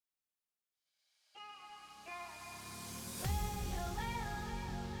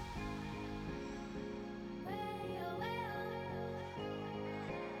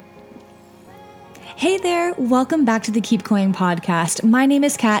Hey there, welcome back to the Keep Going podcast. My name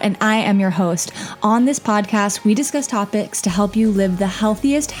is Kat and I am your host. On this podcast, we discuss topics to help you live the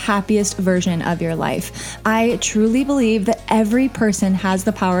healthiest, happiest version of your life. I truly believe that every person has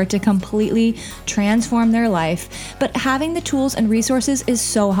the power to completely transform their life, but having the tools and resources is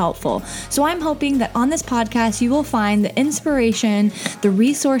so helpful. So I'm hoping that on this podcast, you will find the inspiration, the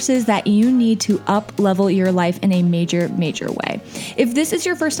resources that you need to up-level your life in a major way. If this is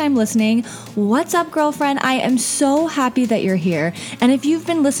your first time listening, what's up, girlfriend? I am so happy that you're here. And if you've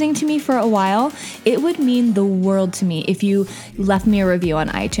been listening to me for a while, it would mean the world to me if you left me a review on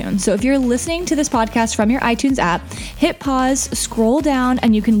iTunes. So if you're listening to this podcast from your iTunes app, hit pause, scroll down,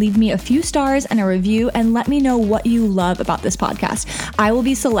 and you can leave me a few stars and a review and let me know what you love about this podcast. I will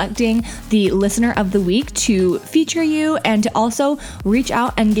be selecting the listener of the week to feature you and to also reach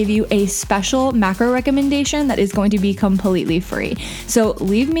out and give you a special macro recommendation that is going to be completely free. So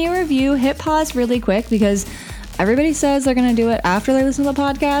leave me a review, hit pause really quick because everybody says they're going to do it after they listen to the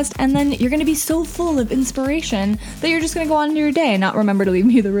podcast, and then you're going to be so full of inspiration that you're just going to go on into your day and not remember to leave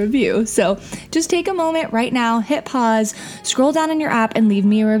me the review. So just take a moment right now, hit pause, scroll down in your app and leave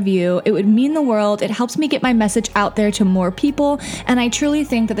me a review. It would mean the world. It helps me get my message out there to more people, and I truly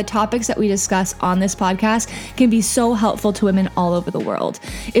think that the topics that we discuss on this podcast can be so helpful to women all over the world.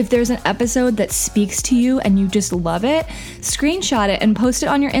 If there's an episode that speaks to you and you just love it, screenshot it and post it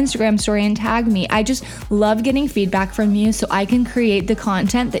on your Instagram story and tag me. I just love getting feedback from you so I can create the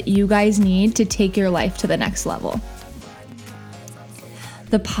content that you guys need to take your life to the next level.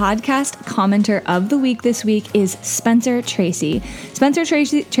 The podcast commenter of the week this week is Spencer Tracy. Spencer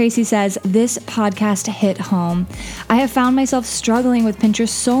Tracy says, "This podcast hit home. I have found myself struggling with Pinterest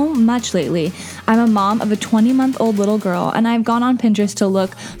so much lately. I'm a mom of a 20-month-old little girl, and I've gone on Pinterest to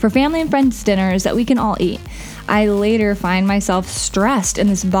look for family and friends dinners that we can all eat. I later find myself stressed in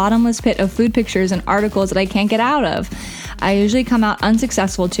this bottomless pit of food pictures and articles that I can't get out of. I usually come out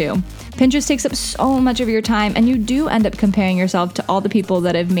unsuccessful too. Pinterest takes up so much of your time, and you do end up comparing yourself to all the people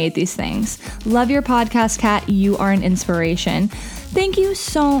that have made these things. Love your podcast, Kat. You are an inspiration." Thank you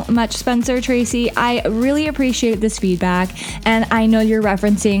so much, Spencer Tracy. I really appreciate this feedback, and I know you're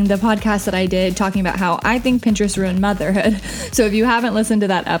referencing the podcast that I did talking about how I think Pinterest ruined motherhood. So if you haven't listened to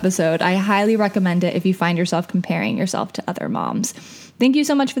that episode, I highly recommend it if you find yourself comparing yourself to other moms. Thank you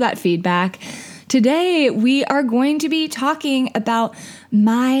so much for that feedback. Today, we are going to be talking about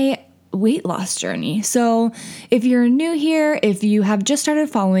my weight loss journey. So if you're new here, if you have just started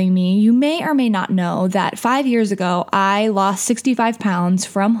following me, you may or may not know that 5 years ago, I lost 65 pounds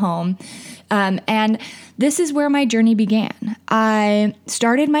from home. And this is where my journey began. I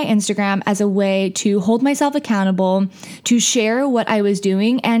started my Instagram as a way to hold myself accountable, to share what I was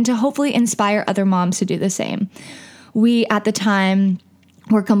doing, and to hopefully inspire other moms to do the same. We, at the time,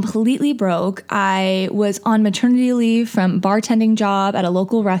 were completely broke. I was on maternity leave from a bartending job at a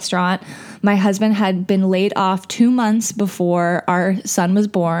local restaurant. My husband had been laid off 2 months before our son was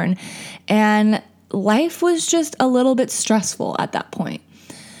born, and life was just a little bit stressful at that point.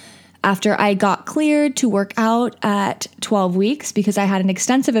 After I got cleared to work out at 12 weeks because I had an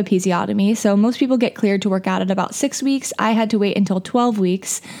extensive episiotomy, so most people get cleared to work out at about 6 weeks. I had to wait until 12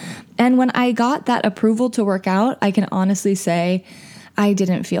 weeks. And when I got that approval to work out, I can honestly say I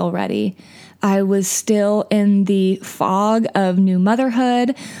didn't feel ready. I was still in the fog of new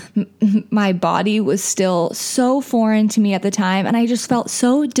motherhood. My body was still so foreign to me at the time, and I just felt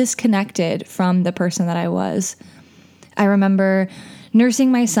so disconnected from the person that I was. I remember nursing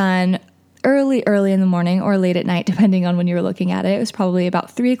my son early in the morning or late at night, depending on when you were looking at it. It was probably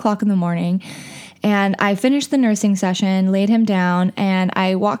about 3 o'clock in the morning. And I finished the nursing session, laid him down, and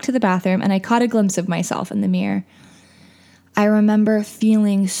I walked to the bathroom and I caught a glimpse of myself in the mirror. I remember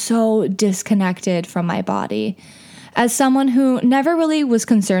feeling so disconnected from my body. As someone who never really was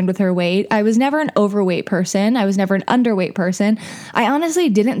concerned with her weight, I was never an overweight person. I was never an underweight person. I honestly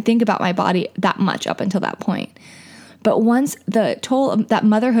didn't think about my body that much up until that point. But once the toll that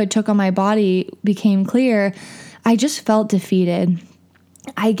motherhood took on my body became clear, I just felt defeated.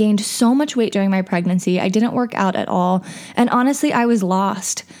 I gained so much weight during my pregnancy. I didn't work out at all. And honestly, I was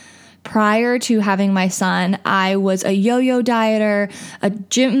lost. Prior to having my son, I was a yo-yo dieter, a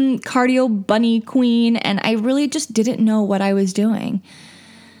gym cardio bunny queen, and I really just didn't know what I was doing.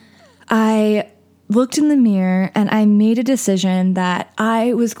 I looked in the mirror and I made a decision that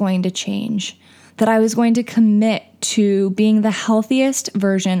I was going to change, that I was going to commit to being the healthiest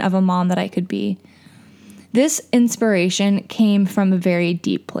version of a mom that I could be. This inspiration came from a very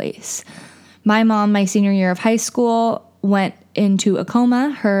deep place. My mom, my senior year of high school, went into a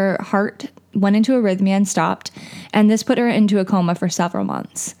coma. Her heart went into arrhythmia and stopped, and this put her into a coma for several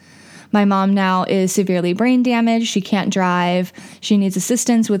months. My mom now is severely brain damaged. She can't drive. She needs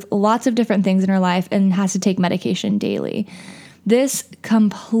assistance with lots of different things in her life and has to take medication daily. This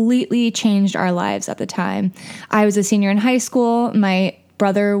completely changed our lives at the time. I was a senior in high school. My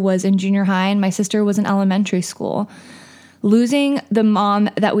brother was in junior high and my sister was in elementary school. Losing the mom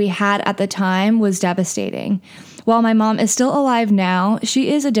that we had at the time was devastating. While my mom is still alive now,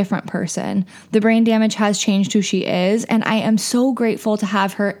 she is a different person. The brain damage has changed who she is, and I am so grateful to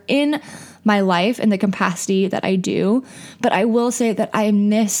have her in my life in the capacity that I do. But I will say that I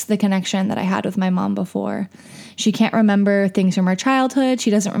miss the connection that I had with my mom before. She can't remember things from her childhood.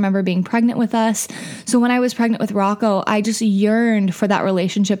 She doesn't remember being pregnant with us. So when I was pregnant with Rocco, I just yearned for that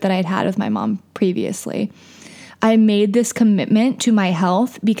relationship that I'd had with my mom previously. I made this commitment to my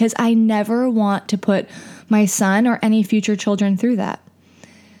health because I never want to put my son or any future children through that.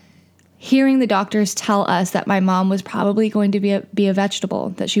 Hearing the doctors tell us that my mom was probably going to be a vegetable,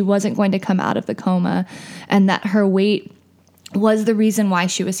 that she wasn't going to come out of the coma, and that her weight was the reason why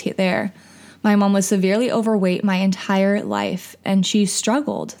she was there. My mom was severely overweight my entire life, and she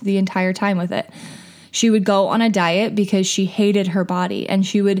struggled the entire time with it. She would go on a diet because she hated her body, and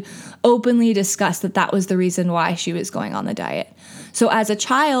she would openly discuss that that was the reason why she was going on the diet. So as a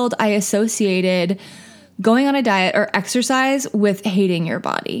child, I associated going on a diet or exercise with hating your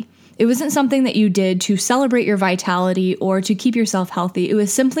body. It wasn't something that you did to celebrate your vitality or to keep yourself healthy. It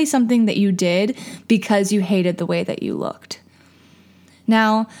was simply something that you did because you hated the way that you looked.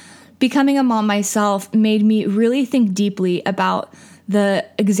 Now, becoming a mom myself made me really think deeply about the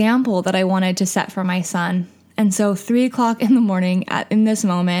example that I wanted to set for my son. And so 3 o'clock in the morning in this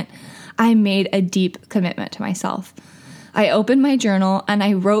moment, I made a deep commitment to myself. I opened my journal and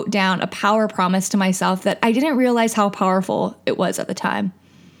I wrote down a power promise to myself that I didn't realize how powerful it was at the time.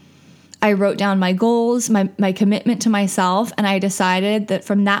 I wrote down my goals, my commitment to myself, and I decided that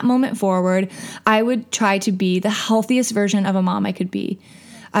from that moment forward, I would try to be the healthiest version of a mom I could be.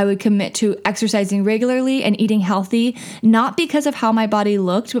 I would commit to exercising regularly and eating healthy, not because of how my body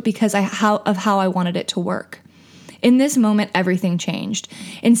looked, but because of how I wanted it to work. In this moment, everything changed.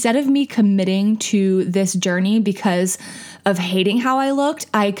 Instead of me committing to this journey because of hating how I looked,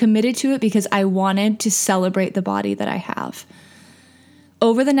 I committed to it because I wanted to celebrate the body that I have.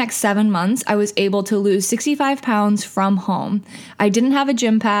 Over the next 7 months, I was able to lose 65 pounds from home. I didn't have a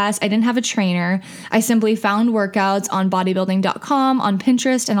gym pass. I didn't have a trainer. I simply found workouts on bodybuilding.com, on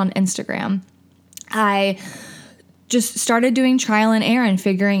Pinterest, and on Instagram. I just started doing trial and error and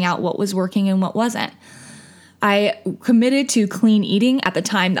figuring out what was working and what wasn't. I committed to clean eating. At the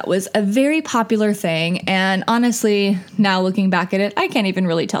time, that was a very popular thing. And honestly, now looking back at it, I can't even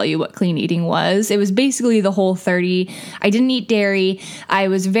really tell you what clean eating was. It was basically the Whole30. I didn't eat dairy. I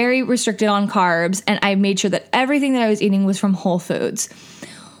was very restricted on carbs. And I made sure that everything that I was eating was from Whole Foods.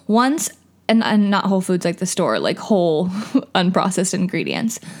 And not Whole Foods like the store, like whole unprocessed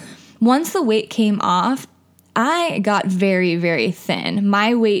ingredients. Once the weight came off, I got very, very thin.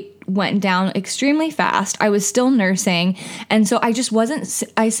 My weight went down extremely fast. I was still nursing. And so I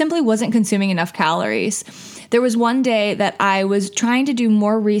simply wasn't consuming enough calories. There was one day that I was trying to do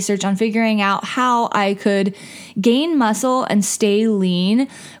more research on figuring out how I could gain muscle and stay lean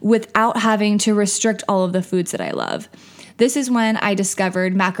without having to restrict all of the foods that I love. This is when I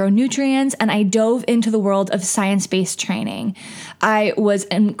discovered macronutrients and I dove into the world of science-based training. I was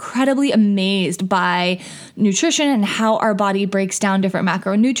incredibly amazed by nutrition and how our body breaks down different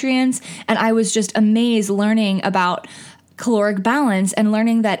macronutrients. And I was just amazed learning about caloric balance and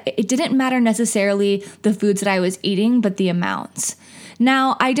learning that it didn't matter necessarily the foods that I was eating, but the amounts.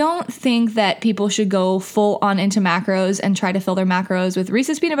 Now, I don't think that people should go full on into macros and try to fill their macros with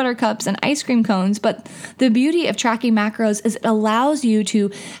Reese's peanut butter cups and ice cream cones, but the beauty of tracking macros is it allows you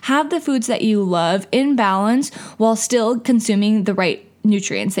to have the foods that you love in balance while still consuming the right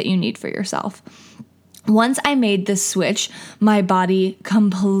nutrients that you need for yourself. Once I made this switch, my body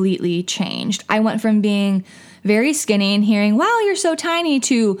completely changed. I went from being very skinny and hearing, "Wow, you're so tiny,"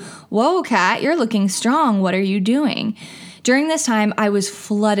 to, "Whoa, Kat, you're looking strong. What are you doing?" During this time, I was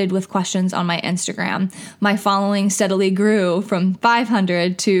flooded with questions on my Instagram. My following steadily grew from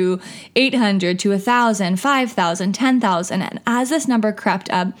 500 to 800 to 1,000, 5,000, 10,000. And as this number crept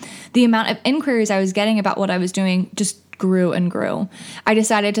up, the amount of inquiries I was getting about what I was doing just grew and grew. I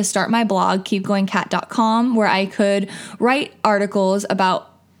decided to start my blog, keepgoingkat.com, where I could write articles about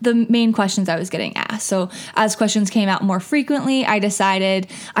the main questions I was getting asked. So as questions came out more frequently, I decided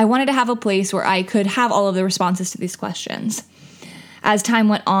I wanted to have a place where I could have all of the responses to these questions. As time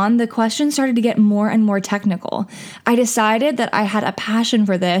went on, the questions started to get more and more technical. I decided that I had a passion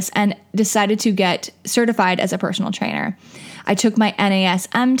for this and decided to get certified as a personal trainer. I took my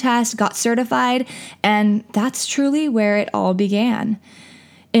NASM test, got certified, and that's truly where it all began.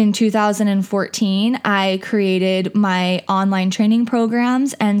 In 2014, I created my online training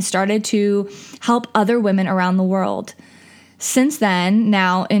programs and started to help other women around the world. Since then,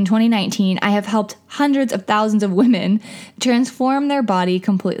 now in 2019, I have helped hundreds of thousands of women transform their body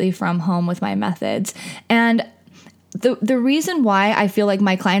completely from home with my methods. And the reason why I feel like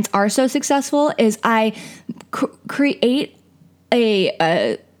my clients are so successful is I create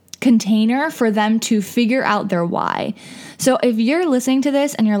a container for them to figure out their why. So if you're listening to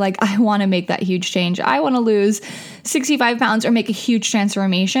this and you're like, I want to make that huge change, I want to lose 65 pounds or make a huge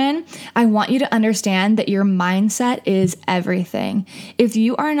transformation, I want you to understand that your mindset is everything. If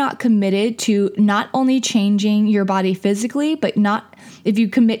you are not committed to not only changing your body physically, but if you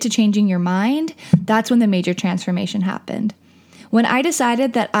commit to changing your mind, that's when the major transformation happened. When I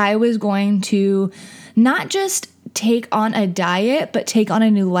decided that I was going to not just take on a diet, but take on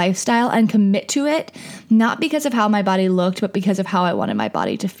a new lifestyle and commit to it, not because of how my body looked, but because of how I wanted my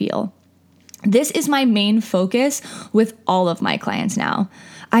body to feel. This is my main focus with all of my clients now.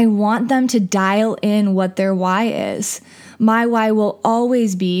 I want them to dial in what their why is. My why will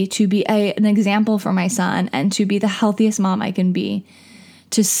always be to be an example for my son and to be the healthiest mom I can be,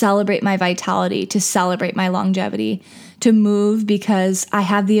 to celebrate my vitality, to celebrate my longevity, to move because I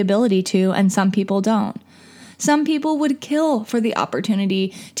have the ability to and some people don't. Some people would kill for the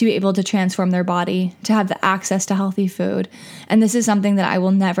opportunity to be able to transform their body, to have the access to healthy food. And this is something that I will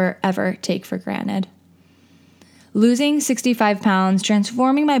never, ever take for granted. Losing 65 pounds,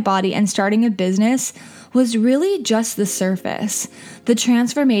 transforming my body, and starting a business was really just the surface. The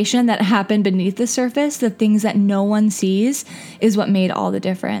transformation that happened beneath the surface, the things that no one sees, is what made all the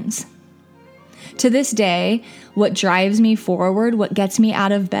difference. To this day, what drives me forward, what gets me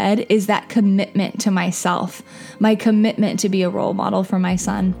out of bed, is that commitment to myself, my commitment to be a role model for my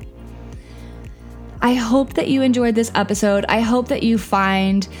son. I hope that you enjoyed this episode. I hope that you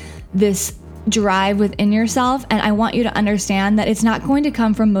find this drive within yourself, and I want you to understand that it's not going to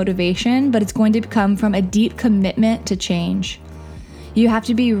come from motivation, but it's going to come from a deep commitment to change. You have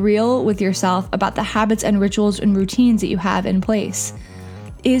to be real with yourself about the habits and rituals and routines that you have in place.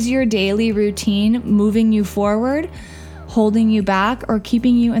 Is your daily routine moving you forward, holding you back, or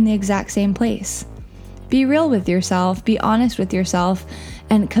keeping you in the exact same place? Be real with yourself, be honest with yourself,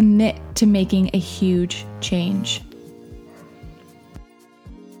 and commit to making a huge change.